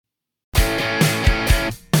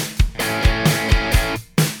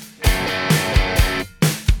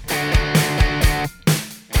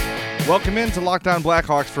Welcome into Locked On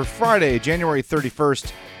Blackhawks for Friday, January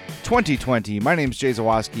 31st, 2020. My name is Jay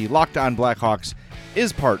Zawaski. Locked On Blackhawks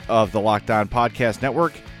is part of the Locked On Podcast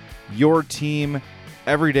Network. Your team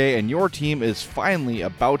every day, and your team is finally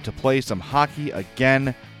about to play some hockey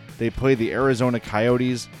again. They play the Arizona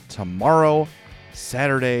Coyotes tomorrow,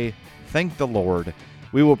 Saturday. Thank the Lord.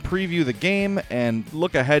 We will preview the game and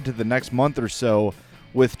look ahead to the next month or so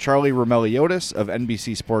with Charlie Roumeliotis of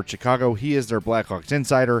NBC Sports Chicago. He is their Blackhawks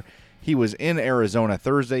insider. He was in Arizona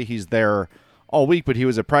Thursday. He's there all week, but he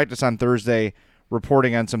was at practice on Thursday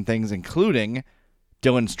reporting on some things, including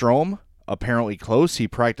Dylan Strome, apparently close. He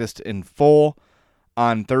practiced in full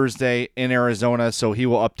on Thursday in Arizona, so he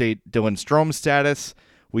will update Dylan Strome's status.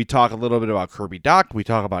 We talk a little bit about Kirby Dach. We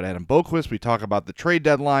talk about Adam Boqvist. We talk about the trade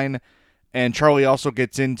deadline. And Charlie also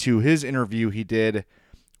gets into his interview he did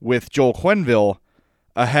with Joel Quenneville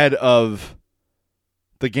ahead of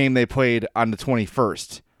the game they played on the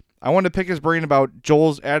 21st. I wanted to pick his brain about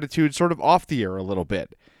Joel's attitude sort of off the air a little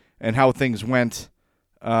bit and how things went.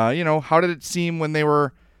 How did it seem when they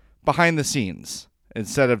were behind the scenes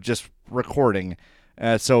instead of just recording?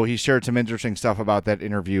 So he shared some interesting stuff about that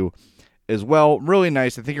interview as well. Really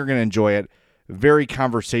nice. I think you're going to enjoy it. Very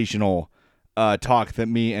conversational talk that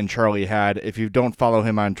me and Charlie had. If you don't follow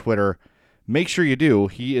him on Twitter, make sure you do.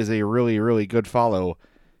 He is a really, really good follow.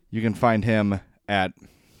 You can find him at,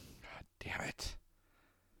 God damn it,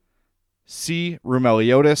 C.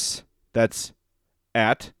 Roumeliotis. That's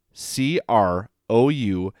at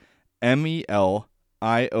CROUMELIOTIS.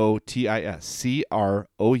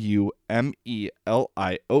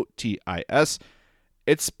 CROUMELIOTIS.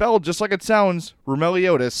 It's spelled just like it sounds,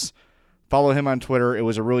 Roumeliotis. Follow him on Twitter. It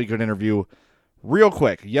was a really good interview. Real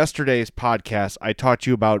quick, yesterday's podcast, I talked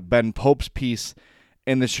to you about Ben Pope's piece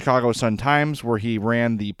in the Chicago Sun-Times where he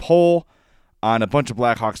ran the poll on a bunch of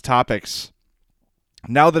Blackhawks topics.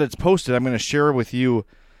 Now that it's posted, I'm going to share with you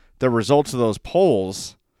the results of those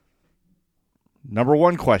polls. Number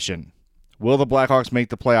one question, will the Blackhawks make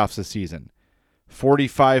the playoffs this season?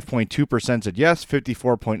 45.2% said yes,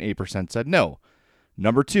 54.8% said no.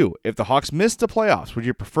 Number two, if the Hawks miss the playoffs, would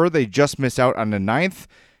you prefer they just miss out on the 9th,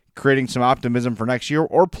 creating some optimism for next year,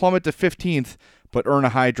 or plummet to 15th but earn a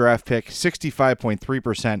high draft pick?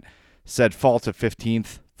 65.3% said fall to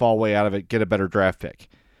 15th, fall way out of it, get a better draft pick.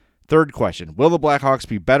 Third question, will the Blackhawks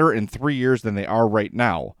be better in 3 years than they are right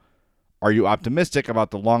now? Are you optimistic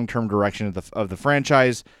about the long-term direction of the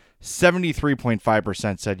franchise?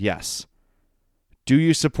 73.5% said yes. Do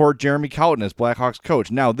you support Jeremy Colliton as Blackhawks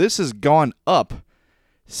coach? Now, this has gone up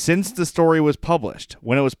since the story was published.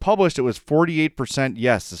 When it was published, it was 48%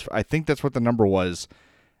 yes. I think that's what the number was.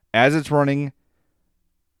 As it ran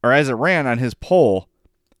on his poll,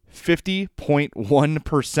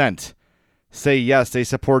 50.1% say yes, they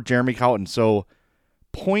support Jeremy Colliton. So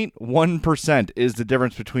 0.1% is the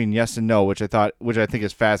difference between yes and no, which I think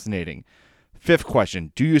is fascinating. Fifth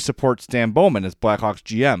question, do you support Stan Bowman as Blackhawks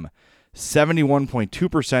GM?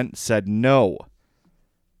 71.2% said no.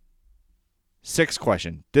 Sixth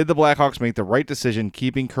question, did the Blackhawks make the right decision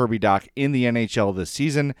keeping Kirby Dach in the NHL this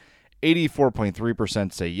season?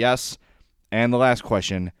 84.3% say yes. And the last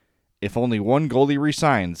question, if only one goalie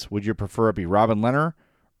resigns, would you prefer it be Robin Lehner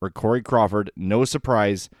or Corey Crawford? No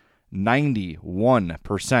surprise,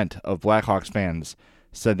 91% of Blackhawks fans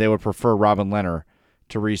said they would prefer Robin Lehner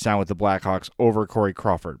to re-sign with the Blackhawks over Corey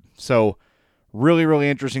Crawford. So really, really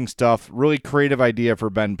interesting stuff. Really creative idea for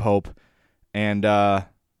Ben Pope. And,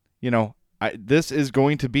 this is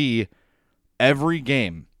going to be every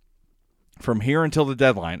game from here until the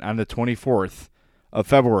deadline on the 24th of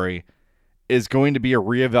February is going to be a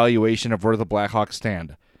reevaluation of where the Blackhawks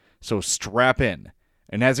stand. So strap in.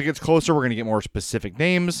 And as it gets closer, we're going to get more specific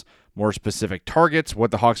names, more specific targets,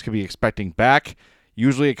 what the Hawks could be expecting back.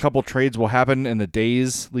 Usually a couple trades will happen in the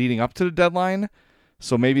days leading up to the deadline,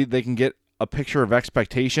 so maybe they can get a picture of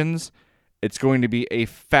expectations. It's going to be a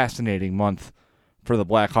fascinating month for the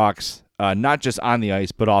Blackhawks, not just on the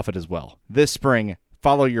ice, but off it as well. This spring,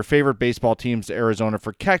 follow your favorite baseball teams to Arizona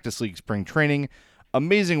for Cactus League spring training.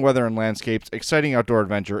 Amazing weather and landscapes, exciting outdoor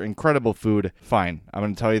adventure, incredible food. Fine, I'm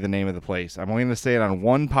going to tell you the name of the place. I'm only going to say it on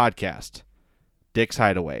one podcast. Dick's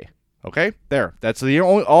Hideaway. Okay? There. That's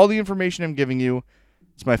all the information I'm giving you.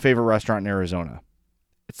 It's my favorite restaurant in Arizona.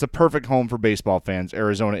 It's the perfect home for baseball fans.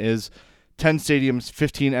 Arizona is 10 stadiums,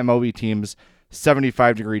 15 MLB teams,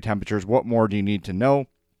 75-degree temperatures. What more do you need to know?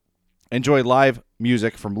 Enjoy live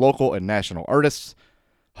music from local and national artists,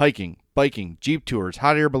 hiking, biking, jeep tours,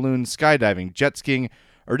 hot air balloons, skydiving, jet skiing,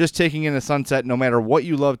 or just taking in the sunset. No matter what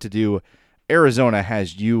you love to do, Arizona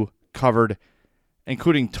has you covered.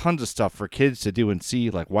 including tons of stuff for kids to do and see,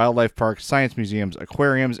 like wildlife parks, science museums,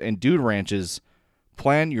 aquariums, and dude ranches.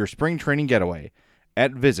 Plan your spring training getaway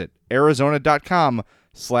at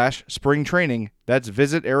visitarizona.com/spring training. That's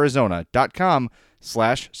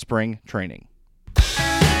visitarizona.com/spring training.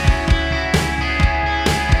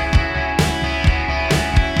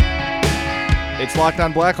 It's Locked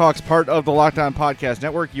On Blackhawks, part of the Locked On Podcast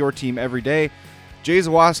Network, your team every day. Jay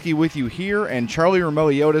Zawaski with you here, and Charlie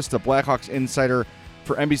Roumeliotis, the Blackhawks insider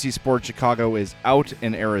for NBC Sports Chicago, is out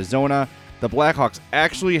in Arizona. The Blackhawks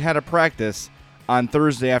actually had a practice on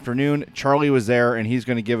Thursday afternoon. Charlie was there, and he's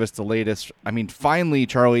going to give us the latest. I mean, finally,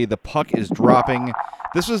 Charlie, the puck is dropping.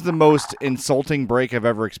 This was the most insulting break I've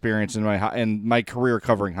ever experienced in my career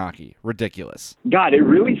covering hockey. Ridiculous. God, it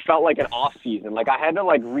really felt like an off season. Like I had to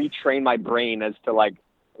retrain my brain as to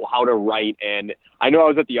how to write. And I know I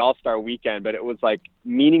was at the All-Star weekend, but it was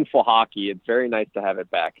meaningful hockey. It's very nice to have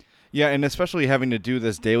it back. Yeah, and especially having to do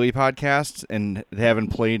this daily podcast and they haven't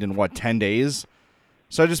played in 10 days.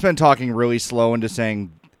 So I've just been talking really slow and just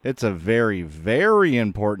saying it's a very, very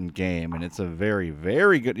important game, and it's a very,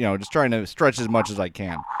 very good, just trying to stretch as much as I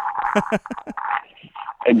can.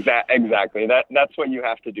 Exactly. That's what you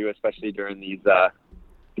have to do, especially during these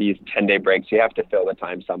 10-day breaks. You have to fill the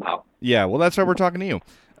time somehow. Yeah, well, that's why we're talking to you.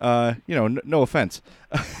 No offense.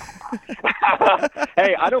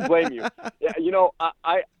 Hey, I don't blame you. Yeah,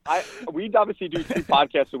 we obviously do 2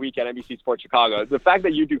 podcasts a week at NBC Sports Chicago. The fact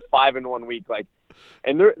that you do 5 in 1 week,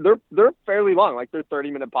 and they're fairly long, they're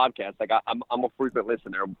 30-minute podcasts. I'm a frequent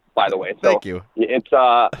listener, by the way. So thank you. It's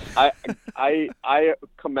I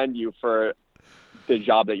commend you for the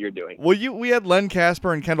job that you're doing. Well, we had Len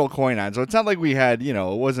Casper and Kendall Coyne on, so it's not like we had, it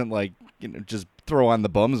wasn't just throw on the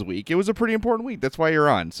bums week. It was a pretty important week. That's why you're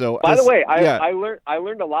on. So by the way, I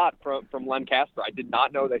learned a lot from Len Casper. I did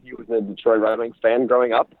not know that he was a Detroit Red Wings fan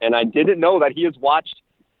growing up, and I didn't know that he has watched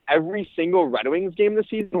every single Red Wings game this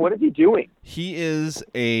season. What is he doing? He is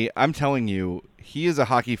I'm telling you, he is a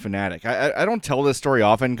hockey fanatic. I don't tell this story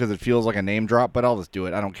often because it feels like a name drop, but I'll just do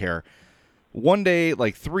it. I don't care. One day,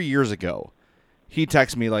 3 years ago, he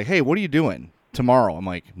texts me hey, what are you doing tomorrow? I'm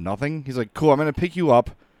like, nothing. He's like, cool, I'm going to pick you up.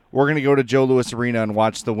 We're going to go to Joe Louis Arena and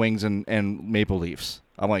watch the Wings and Maple Leafs.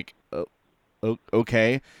 I'm like,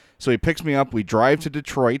 okay. So he picks me up. We drive to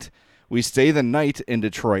Detroit. We stay the night in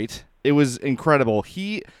Detroit. It was incredible.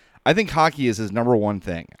 I think hockey is his number one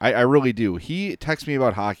thing. I really do. He texts me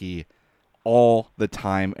about hockey all the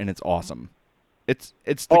time, and it's awesome. It's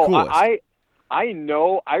the coolest. I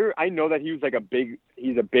know that he was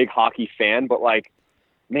he's a big hockey fan, but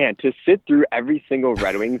man, to sit through every single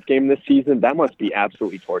Red Wings game this season, that must be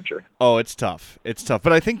absolutely torture. Oh, it's tough. It's tough.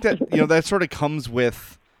 But I think that, that sort of comes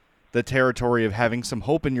with the territory of having some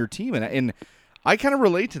hope in your team. And I kind of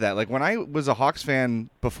relate to that. When I was a Hawks fan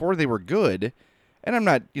before they were good, and I'm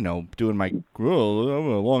not, doing my a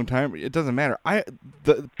long time. It doesn't matter.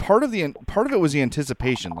 Part of it was the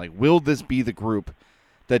anticipation. Will this be the group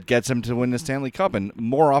that gets him to win the Stanley Cup? And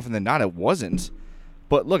more often than not, it wasn't.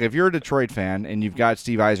 But look, if you're a Detroit fan and you've got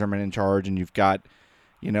Steve Yzerman in charge and you've got,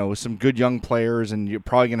 some good young players and you're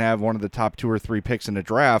probably going to have one of the top 2 or 3 picks in the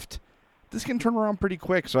draft, this can turn around pretty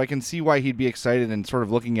quick. So I can see why he'd be excited and sort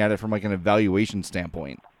of looking at it from an evaluation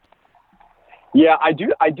standpoint. Yeah, I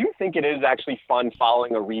do think it is actually fun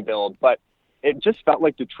following a rebuild, but it just felt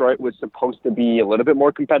like Detroit was supposed to be a little bit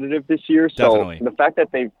more competitive this year. So Definitely. The fact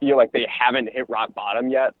that they feel like they haven't hit rock bottom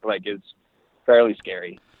yet, is fairly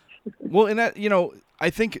scary. Well, and that, I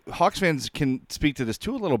think Hawks fans can speak to this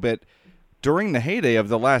too a little bit. During the heyday of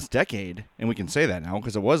the last decade, and we can say that now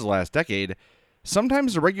because it was the last decade,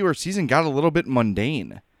 sometimes the regular season got a little bit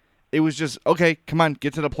mundane. It was just, okay, come on,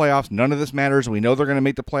 get to the playoffs. None of this matters. We know they're going to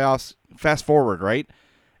make the playoffs. Fast forward, right?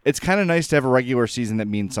 It's kind of nice to have a regular season that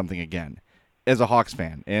means something again as a Hawks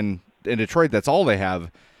fan. And in Detroit, that's all they have.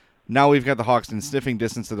 Now we've got the Hawks in sniffing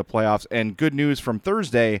distance to the playoffs. And good news from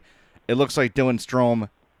Thursday, it looks like Dylan Strome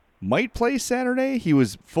might play Saturday. He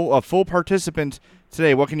was a full participant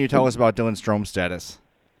today. What can you tell us about Dylan Strome's status?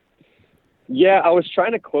 Yeah, I was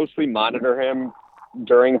trying to closely monitor him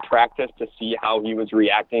during practice to see how he was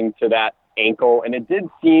reacting to that ankle, and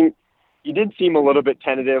he did seem a little bit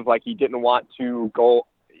tentative, he didn't want to go.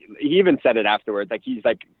 He even said it afterwards, he's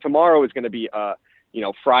tomorrow is going to be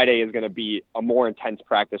Friday is going to be a more intense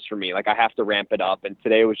practice for me. I have to ramp it up, and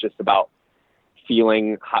today was just about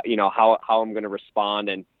feeling how I'm going to respond.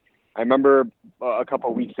 And I remember a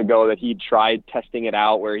couple of weeks ago that he tried testing it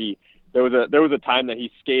out where there was a time that he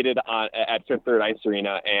skated at Fifth Third Ice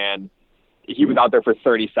Arena and he was out there for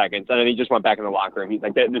 30 seconds and then he just went back in the locker room. He's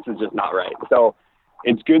like, this is just not right. So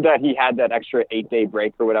it's good that he had that extra 8-day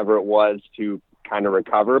break or whatever it was to kind of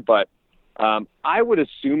recover. But I would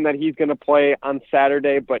assume that he's going to play on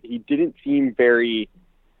Saturday, but he didn't seem very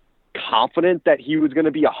confident that he was going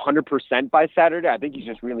to be 100% by Saturday. I think he's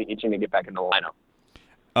just really itching to get back in the lineup.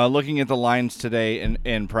 Looking at the lines today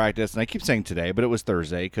in practice, and I keep saying today, but it was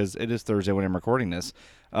Thursday because it is Thursday when I'm recording this.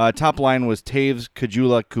 Top line was Taves,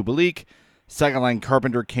 Kajula, Kubalik. Second line,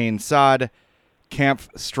 Carpenter, Kane, Saad. Kampf,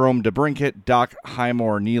 Strome, DeBrincat, Doc,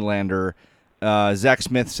 Highmore, Nylander. Zach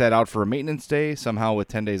Smith sat out for a maintenance day. Somehow with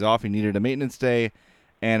 10 days off, he needed a maintenance day.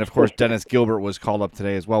 And, of course, Dennis Gilbert was called up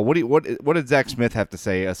today as well. What did Zach Smith have to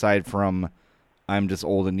say aside from I'm just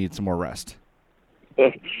old and need some more rest?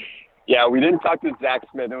 Yeah, we didn't talk to Zach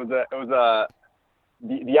Smith. The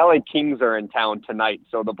LA Kings are in town tonight,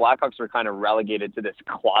 so the Blackhawks were kind of relegated to this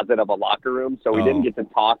closet of a locker room, so we didn't get to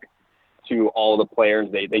talk to all the players.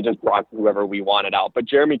 They just brought whoever we wanted out. But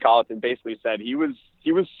Jeremy Colleton basically said he was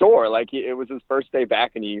sore, like it was his first day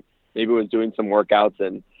back, and he maybe was doing some workouts,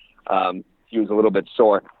 and he was a little bit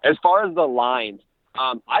sore. As far as the lines,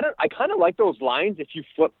 I kind of like those lines if you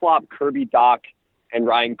flip-flop Kirby Dach and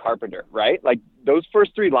Ryan Carpenter, right? Like those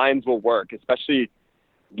first three lines will work, especially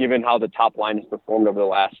given how the top line has performed over the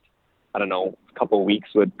last, couple of weeks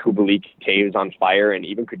with Kubalik, Taves on fire, and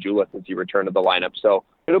even Kajula since he returned to the lineup. So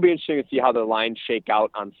it'll be interesting to see how the lines shake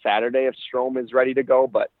out on Saturday if Strome is ready to go.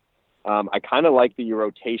 But I kind of like the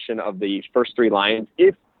rotation of the first three lines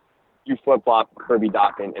if you flip-flop Kirby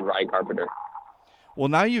Dach and Ryan Carpenter. Well,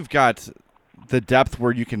 now you've got the depth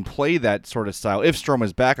where you can play that sort of style. If Strome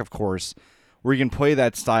is back, of course, where you can play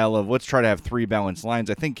that style of let's try to have three balanced lines.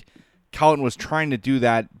 I think Colleton was trying to do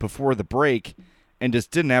that before the break and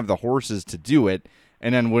just didn't have the horses to do it,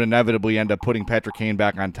 and then would inevitably end up putting Patrick Kane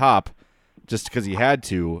back on top just because he had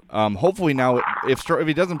to. Hopefully now, if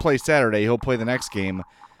he doesn't play Saturday, he'll play the next game,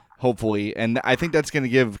 hopefully, and I think that's going to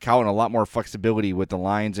give Colleton a lot more flexibility with the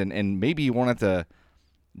lines, and maybe you won't have to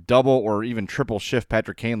double or even triple shift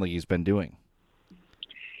Patrick Kane like he's been doing.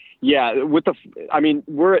 Yeah,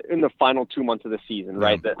 we're in the final 2 months of the season,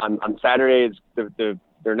 right? Yeah. On Saturday,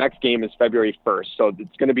 their next game is February 1st, so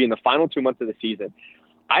it's going to be in the final 2 months of the season.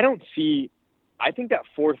 I think that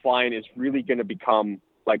fourth line is really going to become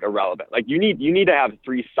like irrelevant. Like you need to have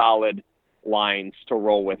three solid lines to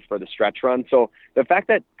roll with for the stretch run. So the fact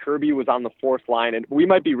that Kirby was on the fourth line, and we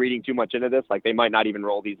might be reading too much into this, like they might not even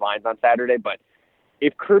roll these lines on Saturday, but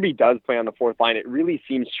if Kirby does play on the fourth line, it really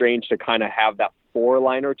seems strange to kind of have that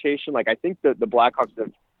four-line rotation. Like I think that the Blackhawks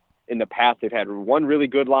have, in the past, they've had one really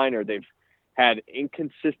good line, or they've had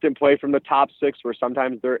inconsistent play from the top six, where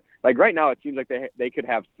sometimes they're like right now it seems like they could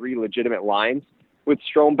have three legitimate lines with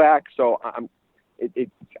Strome back. So I'm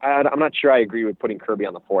not sure I agree with putting Kirby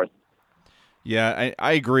on the fourth. Yeah,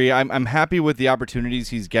 I agree. I'm happy with the opportunities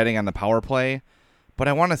he's getting on the power play, but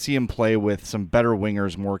I want to see him play with some better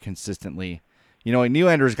wingers more consistently. You know,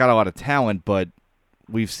 Nylander's got a lot of talent, but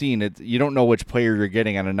we've seen it. You don't know which player you're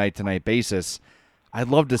getting on a night-to-night basis. I'd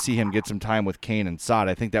love to see him get some time with Kane and Saad.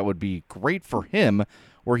 I think that would be great for him,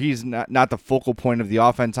 where he's not the focal point of the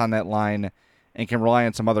offense on that line and can rely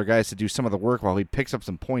on some other guys to do some of the work while he picks up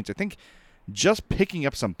some points. I think just picking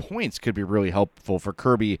up some points could be really helpful for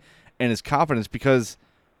Kirby and his confidence, because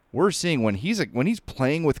we're seeing when he's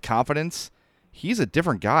playing with confidence, he's a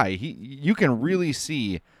different guy. You can really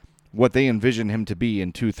see what they envision him to be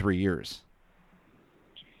in 2-3 years.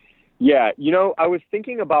 Yeah, I was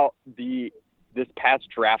thinking about this past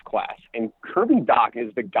draft class, and Kirby Dach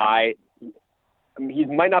is the guy. I mean, he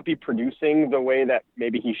might not be producing the way that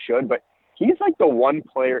maybe he should, but he's like the one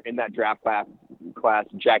player in that draft class,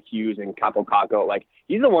 Jack Hughes and Capo Caco. Like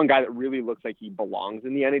he's the one guy that really looks like he belongs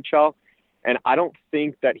in the NHL, and I don't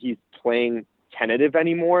think that he's playing tentative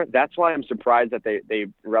anymore. That's why I'm surprised that they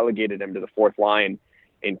relegated him to the fourth line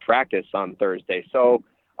in practice on Thursday. So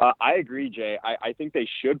I agree, Jay. I think they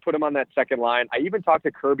should put him on that second line. I even talked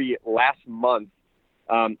to Kirby last month,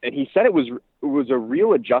 and he said it was a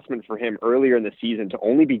real adjustment for him earlier in the season to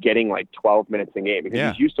only be getting like 12 minutes a game,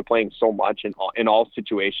 because he's used to playing so much in all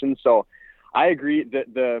situations. So I agree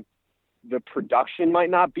that the production might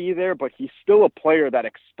not be there, but he's still a player that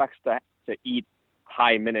expects to eat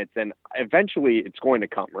high minutes, and eventually it's going to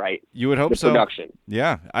come, right? You would hope so. Production.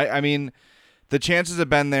 Yeah. I mean, the chances have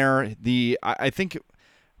been there. I think,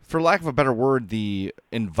 for lack of a better word, the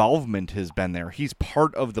involvement has been there. He's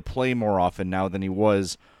part of the play more often now than he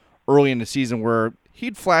was early in the season, where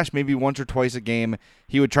he'd flash maybe once or twice a game.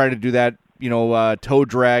 He would try to do that, toe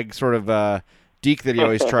drag sort of deke that he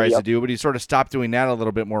always tries to do, but he sort of stopped doing that a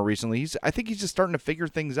little bit more recently. I think he's just starting to figure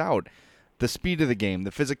things out. The speed of the game,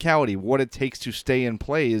 the physicality, what it takes to stay in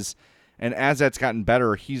plays. And as that's gotten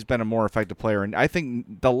better, he's been a more effective player. And I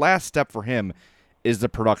think the last step for him is the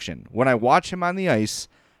production. When I watch him on the ice,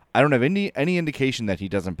 I don't have any indication that he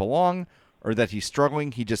doesn't belong or that he's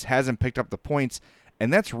struggling. He just hasn't picked up the points,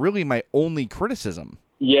 and that's really my only criticism.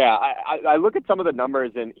 Yeah, I look at some of the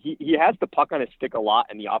numbers, and he has the puck on his stick a lot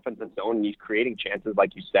in the offensive zone, and he's creating chances,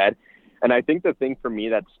 like you said. And I think the thing for me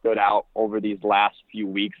that stood out over these last few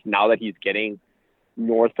weeks, now that he's getting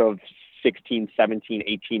north of 16, 17,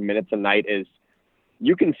 18 minutes a night, is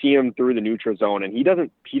you can see him through the neutral zone, and he's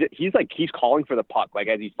calling for the puck, like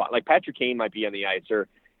as he's like Patrick Kane might be on the ice, or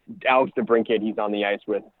Alex DeBrincat he's on the ice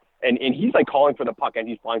with, and he's like calling for the puck as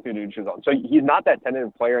he's flying through the neutral zone. So he's not that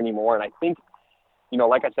tentative player anymore, and I think,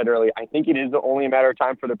 like I said earlier, I think it is only a matter of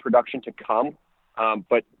time for the production to come.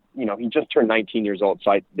 But he just turned 19 years old,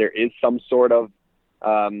 so there is some sort of,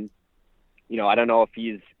 I don't know if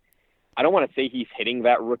I don't want to say he's hitting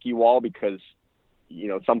that rookie wall, because,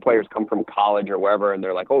 some players come from college or wherever, and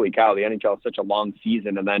they're like, holy cow, the NHL is such a long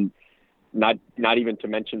season, and then not even to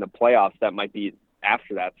mention the playoffs that might be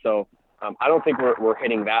after that. So I don't think we're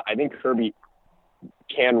hitting that. I think Kirby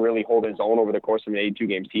can really hold his own over the course of an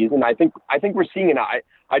 82-game season. I think we're seeing it now.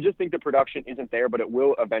 I just think the production isn't there, but it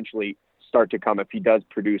will eventually start to come if he does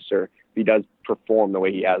produce or if he does perform the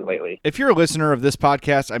way he has lately. If you're a listener of this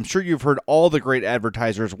podcast, I'm sure you've heard all the great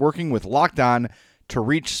advertisers working with Locked On to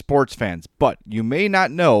reach sports fans, but you may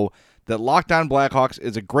not know that Locked On Blackhawks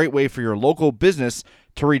is a great way for your local business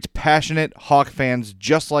to reach passionate Hawk fans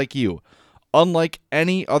just like you. Unlike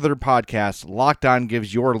any other podcast, Locked On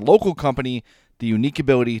gives your local company the unique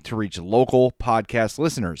ability to reach local podcast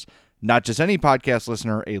listeners. Not just any podcast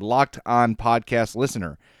listener, a Locked On podcast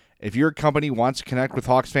listener. If your company wants to connect with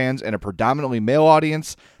Hawks fans and a predominantly male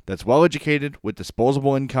audience that's well-educated with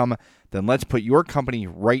disposable income, then let's put your company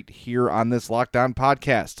right here on this Locked On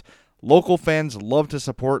podcast. Local fans love to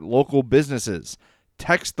support local businesses.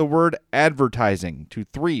 Text the word advertising to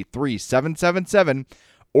 33777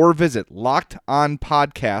 or visit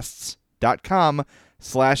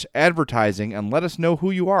lockedonpodcasts.com/advertising and let us know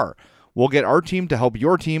who you are. We'll get our team to help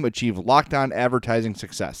your team achieve Locked On advertising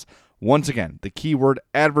success. Once again, the keyword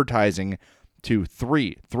advertising to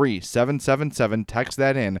 33777. Text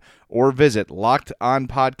that in or visit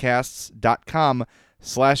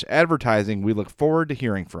lockedonpodcasts.com/advertising. We look forward to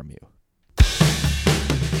hearing from you.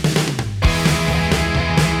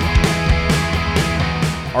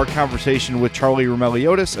 Our conversation with Charlie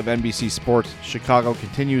Roumeliotis of NBC Sports Chicago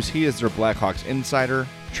continues. He is their Blackhawks insider.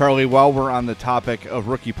 Charlie, while we're on the topic of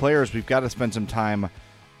rookie players, we've got to spend some time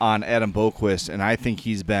on Adam Boqvist, and I think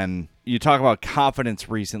he's been, you talk about confidence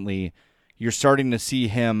recently, you're starting to see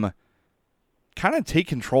him kind of take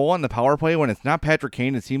control on the power play. When it's not Patrick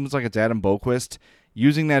Kane, it seems like it's Adam Boqvist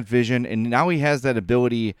using that vision, and now he has that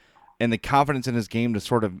ability and the confidence in his game to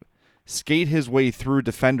sort of skate his way through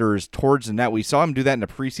defenders towards the net. We saw him do that in the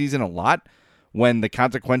preseason a lot when the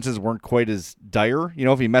consequences weren't quite as dire.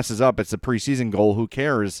 If he messes up, it's a preseason goal. Who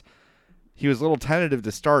cares? He was a little tentative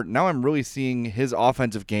to start. Now I'm really seeing his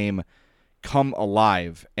offensive game come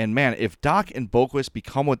alive. And man, if Doc and Boqvist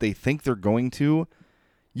become what they think they're going to,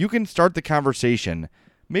 you can start the conversation.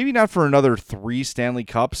 Maybe not for another 3 Stanley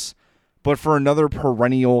Cups, but for another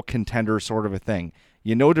perennial contender sort of a thing.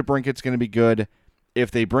 DeBrincat's going to be good. If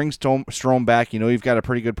they bring Strome back, you've got a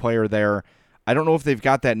pretty good player there. I don't know if they've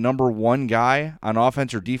got that number one guy on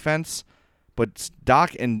offense or defense, but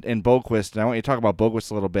Doc and Boqvist, and I want you to talk about Boqvist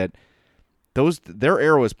a little bit, their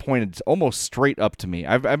arrow is pointed almost straight up to me.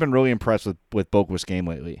 I've been really impressed with Boqvist's game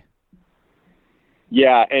lately.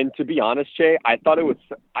 Yeah, and to be honest, Jay, I thought it was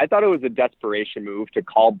a desperation move to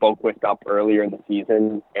call Boqvist up earlier in the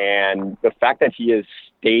season, and the fact that he has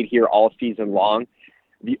stayed here all season long,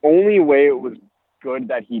 the only way it was good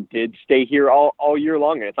that he did stay here all year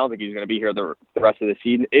long, and it sounds like he's going to be here the rest of the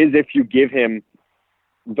season, is if you give him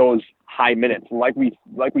those high minutes. And like we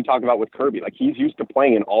talked about with Kirby, like he's used to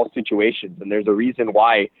playing in all situations, and there's a reason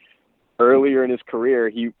why earlier in his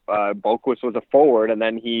career Boqvist was a forward, and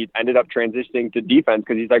then he ended up transitioning to defense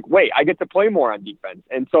because he's like, wait, I get to play more on defense.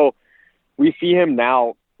 And so we see him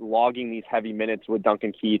now logging these heavy minutes with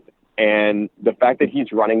Duncan Keith, and the fact that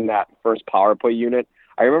he's running that first power play unit.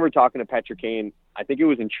 I remember talking to Patrick Kane, I think it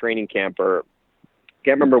was in training camp, or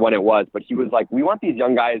can't remember when it was, but he was like, we want these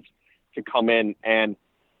young guys to come in, and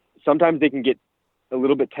sometimes they can get a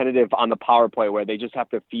little bit tentative on the power play where they just have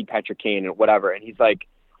to feed Patrick Kane or whatever. And he's like,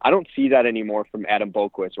 I don't see that anymore from Adam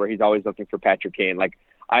Boqvist, where he's always looking for Patrick Kane. Like,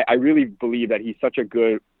 I really believe that he's such a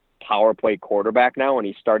good power play quarterback now, and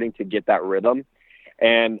he's starting to get that rhythm.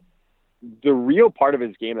 And the real part of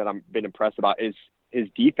his game that I've been impressed about is his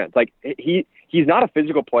defense. Like, he's not a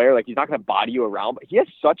physical player. Like, he's not going to body you around, but he has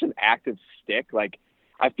such an active stick. Like,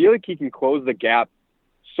 I feel like he can close the gap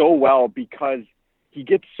so well because he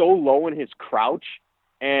gets so low in his crouch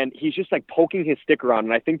and he's just like poking his stick around.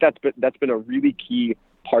 And I think that's been a really key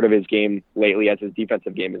part of his game lately as his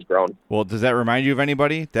defensive game has grown. Well, does that remind you of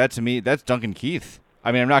anybody? That, to me, that's Duncan Keith.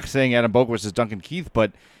 I mean, I'm not saying Adam Boquist is Duncan Keith,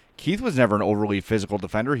 but Keith was never an overly physical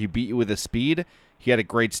defender. He beat you with his speed. He had a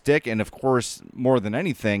great stick, and of course, more than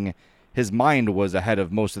anything, his mind was ahead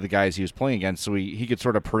of most of the guys he was playing against, so he could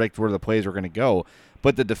sort of predict where the plays were going to go.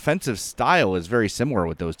 But the defensive style is very similar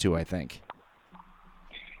with those two, I think.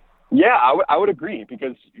 Yeah, I would agree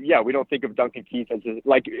because, we don't think of Duncan Keith as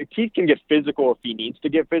like Keith can get physical if he needs to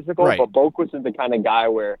get physical, right. But Boquist is the kind of guy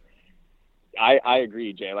where I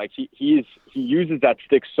agree, Jay. Like he uses that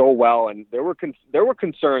stick so well, and there were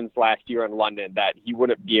concerns last year in London that he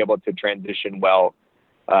wouldn't be able to transition well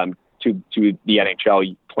to the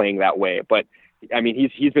NHL playing that way. But I mean,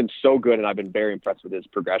 he's been so good, and I've been very impressed with his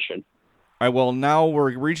progression. All right, well, now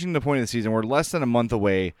we're reaching the point of the season. We're less than a month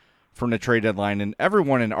away from the trade deadline, and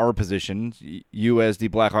everyone in our position, you as the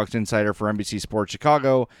Blackhawks insider for NBC Sports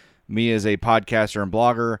Chicago, me as a podcaster and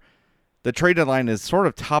blogger, the trade deadline is sort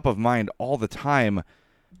of top of mind all the time,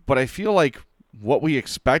 but I feel like what we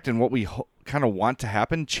expect and what we kind of want to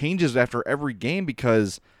happen changes after every game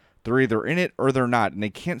because they're either in it or they're not, and they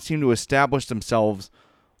can't seem to establish themselves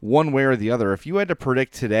one way or the other. If you had to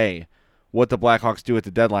predict today what the Blackhawks do at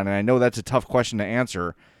the deadline, and I know that's a tough question to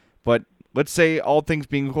answer, but let's say all things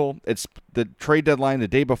being equal, it's the trade deadline the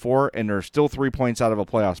day before, and they're still 3 points out of a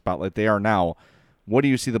playoff spot like they are now. What do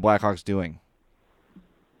you see the Blackhawks doing?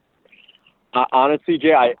 Honestly,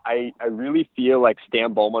 Jay, I really feel like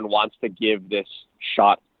Stan Bowman wants to give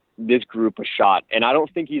this group a shot. And I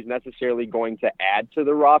don't think he's necessarily going to add to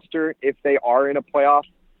the roster if they are in a playoff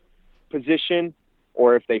position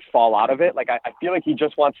or if they fall out of it. Like, I feel like he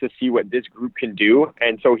just wants to see what this group can do.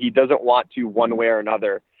 And so he doesn't want to, one way or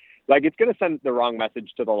another, like, it's going to send the wrong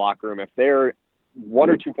message to the locker room if they're 1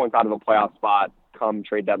 or 2 points out of a playoff spot come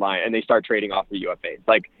trade deadline and they start trading off the UFAs.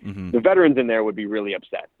 Like, the veterans in there would be really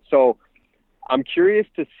upset. So I'm curious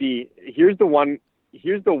to see. Here's the one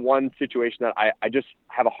situation that I just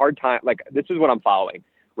have a hard time. Like, this is what I'm following,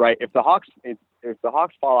 right? If the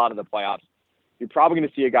Hawks fall out of the playoffs, you're probably going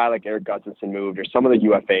to see a guy like Eric Gustafsson moved or some of the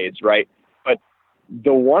UFAs, right? But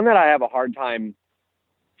the one that I have a hard time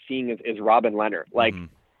seeing is Robin Lehner. Like,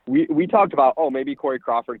 we talked about, maybe Corey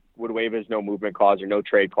Crawford would waive his no movement clause or no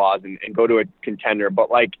trade clause and go to a contender. But,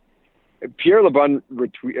 like, Pierre LeBrun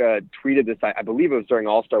tweeted this, I believe it was during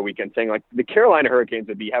All-Star Weekend, saying, like, the Carolina Hurricanes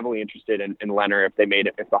would be heavily interested in Lehner if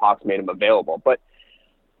the Hawks made him available. But,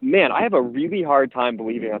 man, I have a really hard time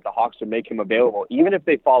believing that the Hawks would make him available, even if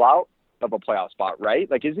they fall out of a playoff spot, right?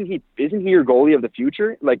 Like, isn't he your goalie of the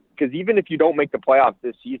future? Like, because even if you don't make the playoffs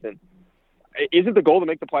this season, isn't the goal to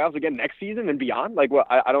make the playoffs again next season and beyond? Like, well,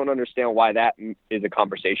 I don't understand why that is a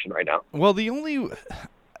conversation right now. Well,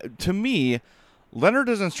 to me, Lehner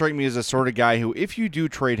doesn't strike me as a sort of guy who, if you do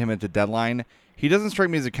trade him at the deadline, he doesn't strike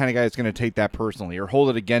me as the kind of guy that's going to take that personally or hold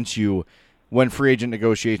it against you when free agent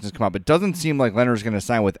negotiations come up. It doesn't seem like Leonard's going to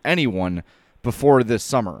sign with anyone before this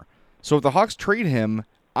summer. So if the Hawks trade him,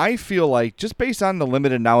 I feel like, just based on the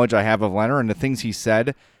limited knowledge I have of Lehner and the things he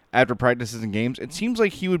said after practices and games, it seems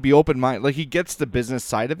like he would be open-minded. Like, he gets the business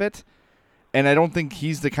side of it, and I don't think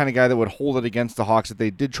he's the kind of guy that would hold it against the Hawks if they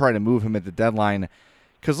did try to move him at the deadline.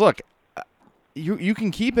 Because, look, you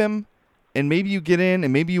can keep him, and maybe you get in,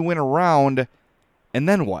 and maybe you win a round, and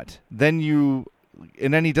then what? Then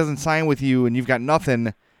he doesn't sign with you, and you've got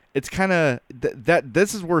nothing. It's kind of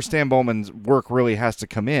this is where Stan Bowman's work really has to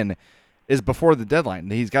come in, is before the deadline.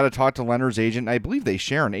 He's got to talk to Leonard's agent. I believe they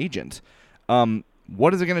share an agent.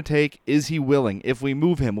 What is it going to take? Is he willing? If we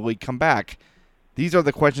move him, will he come back? These are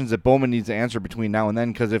the questions that Bowman needs to answer between now and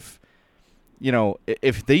then, because if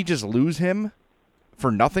they just lose him for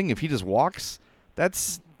nothing, if he just walks,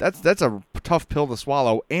 that's a tough pill to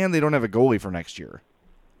swallow, and they don't have a goalie for next year.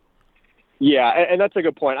 Yeah, and that's a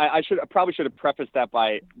good point. I probably should have prefaced that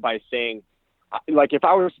by saying, like, if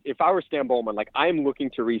I were Stan Bowman, like, I'm looking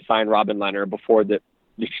to re-sign Robin Lehner before the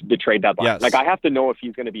trade deadline. Yes. Like, I have to know if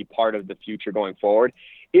he's going to be part of the future going forward.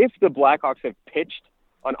 If the Blackhawks have pitched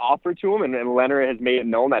an offer to him and Lehner has made it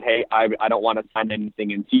known that, hey, I don't want to sign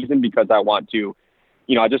anything in season because I want to,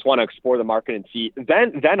 I just want to explore the market and see,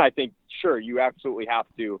 then I think, sure, you absolutely have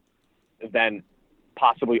to then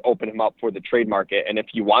possibly open him up for the trade market. And if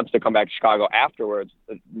he wants to come back to Chicago afterwards,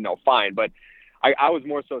 fine. But I was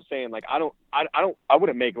more so saying, like, I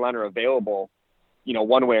wouldn't make Lehner available,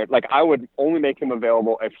 one way. Like, I would only make him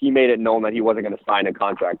available if he made it known that he wasn't going to sign a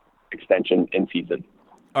contract extension in season.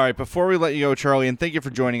 All right, before we let you go, Charlie, and thank you for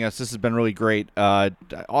joining us. This has been really great.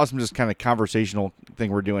 Awesome, just kind of conversational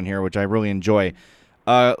thing we're doing here, which I really enjoy.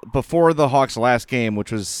 before the Hawks' last game,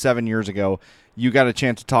 which was 7 years ago, you got a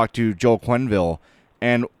chance to talk to Joel Quenneville,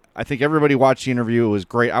 and I think everybody watched the interview. It was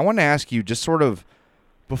great. I want to ask you, just sort of,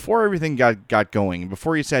 before everything got going,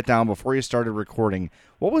 before you sat down, before you started recording,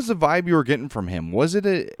 what was the vibe you were getting from him? Was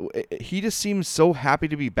it he just seems so happy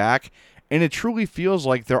to be back, and it truly feels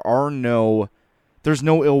like there's no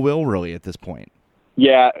ill will really at this point.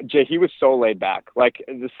 Yeah, Jay, he was so laid back. Like,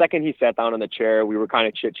 the second he sat down in the chair, we were kind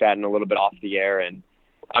of chit-chatting a little bit off the air, and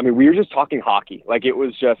I mean, we were just talking hockey. Like, it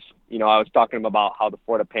was just, I was talking to him about how the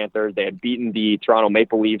Florida Panthers, they had beaten the Toronto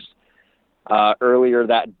Maple Leafs earlier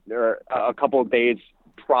a couple of days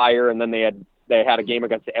prior, and then they had a game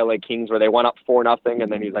against the LA Kings where they went up 4-0, and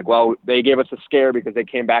then he's like, well, they gave us a scare because they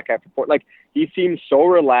came back after 4. Like, he seems so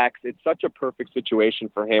relaxed. It's such a perfect situation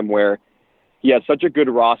for him where he has such a good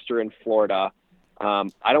roster in Florida.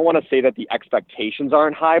 I don't want to say that the expectations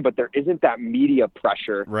aren't high, but there isn't that media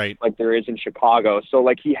pressure like there is in Chicago. So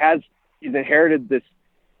like he's inherited this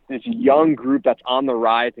young group that's on the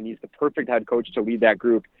rise, and he's the perfect head coach to lead that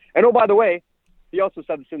group. And oh, by the way, he also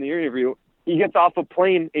said this in the interview, he gets off a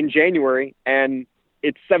plane in January and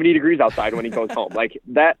it's 70 degrees outside when he goes home. Like,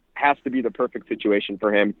 that has to be the perfect situation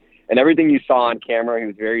for him. And everything you saw on camera, he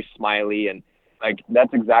was very smiley, and like,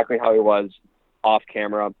 that's exactly how he was off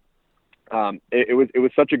camera. It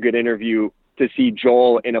was such a good interview to see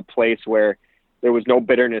Joel in a place where there was no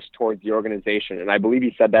bitterness towards the organization. And I believe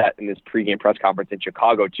he said that in his pregame press conference in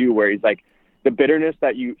Chicago too, where he's like, the bitterness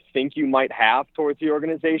that you think you might have towards the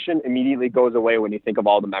organization immediately goes away when you think of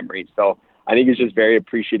all the memories. So I think he's just very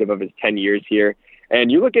appreciative of his 10 years here.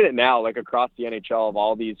 And you look at it now, like across the NHL, of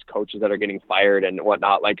all these coaches that are getting fired and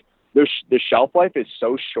whatnot, like the shelf life is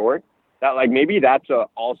so short that like maybe that's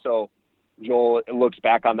also Joel looks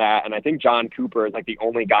back on that. And I think John Cooper is like the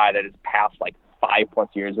only guy that has passed like 5+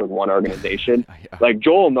 years with one organization. Yeah. Like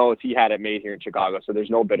Joel knows he had it made here in Chicago, so there's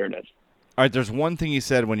no bitterness. All right, there's one thing he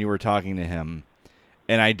said when you were talking to him,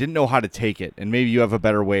 and I didn't know how to take it, and maybe you have a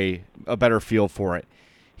better feel for it.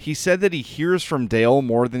 He said that he hears from Dale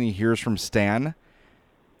more than he hears from Stan,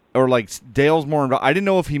 or like Dale's more involved. I didn't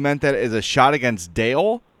know if he meant that as a shot against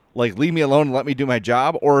Dale, like leave me alone and let me do my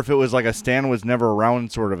job, or if it was like a Stan was never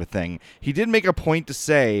around sort of a thing. He did make a point to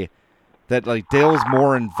say that like Dale's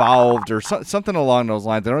more involved or something along those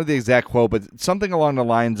lines. I don't know the exact quote, but something along the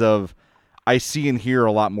lines of, I see and hear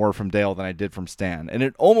a lot more from Dale than I did from Stan. And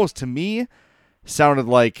it almost, to me, sounded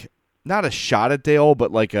like not a shot at Dale,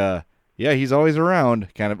 but like a, yeah, he's always around,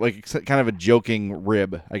 kind of a joking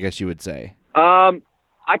rib, I guess you would say.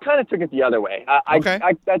 I kind of took it the other way. I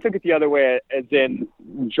took it the other way, as in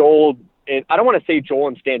Joel, and I don't want to say Joel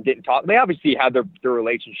and Stan didn't talk. They obviously had their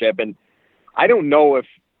relationship, and I don't know if,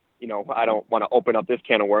 I don't want to open up this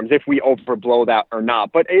can of worms if we overblow that or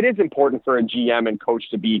not. But it is important for a GM and coach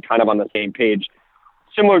to be kind of on the same page,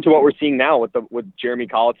 similar to what we're seeing now with Jeremy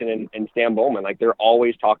Colleton and Stan Bowman. Like, they're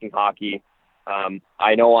always talking hockey.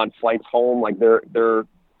 I know on flights home, like they're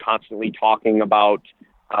constantly talking about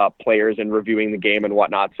players and reviewing the game and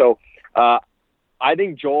whatnot. So I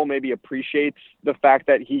think Joel maybe appreciates the fact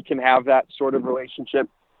that he can have that sort of relationship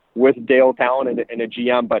with Dale Talon and a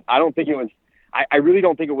GM, but I don't think it was. I really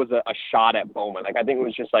don't think it was a shot at Bowman. Like, I think it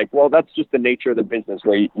was just like, well, that's just the nature of the business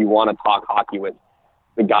where you want to talk hockey with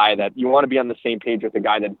the guy that you want to be on the same page with, the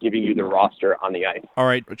guy that's giving you the roster on the ice. All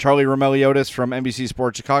right, Charlie Roumeliotis from NBC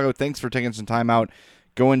Sports Chicago, thanks for taking some time out.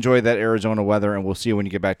 Go enjoy that Arizona weather, and we'll see you when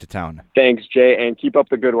you get back to town. Thanks, Jay, and keep up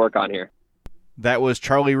the good work on here. That was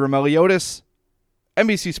Charlie Roumeliotis,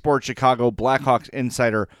 NBC Sports Chicago Blackhawks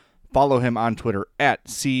insider. Follow him on Twitter at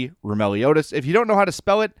 @CRoumeliotis. If you don't know how to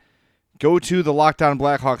spell it, go to the Locked On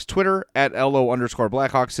Blackhawks Twitter at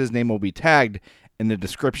 @LO_Blackhawks. His name will be tagged in the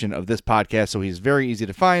description of this podcast, so he's very easy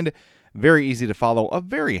to find, very easy to follow. A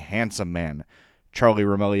very handsome man, Charlie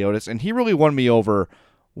Roumeliotis, and he really won me over.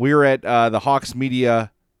 We were at the Hawks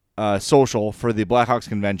Media social for the Blackhawks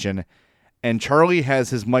convention, and Charlie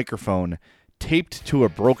has his microphone taped to a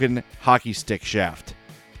broken hockey stick shaft,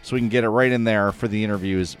 so we can get it right in there for the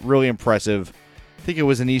interviews. Really impressive. I think it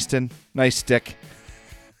was an Easton. Nice stick.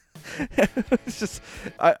 It's just,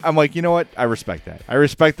 I'm like, you know what? I respect that. I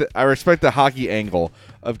respect the hockey angle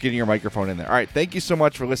of getting your microphone in there. All right, thank you so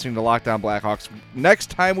much for listening to Locked On Blackhawks.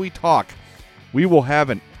 Next time we talk, we will have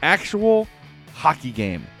an actual hockey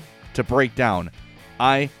game to break down.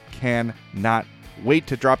 I cannot wait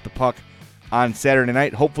to drop the puck on Saturday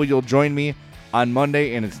night. Hopefully you'll join me on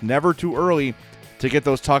Monday, and it's never too early to get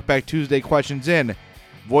those Talkback Tuesday questions in.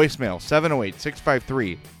 Voicemail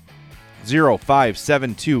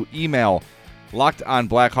 708-653-0572. Email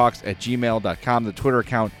lockedonblackhawks@gmail.com. The Twitter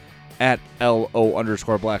account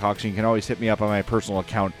 @LO_Blackhawks. And you can always hit me up on my personal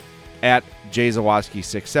account at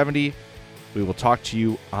jzawoski670. We will talk to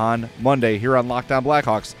you on Monday here on Locked On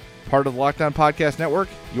Blackhawks, part of the Locked On Podcast Network,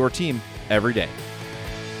 your team every day.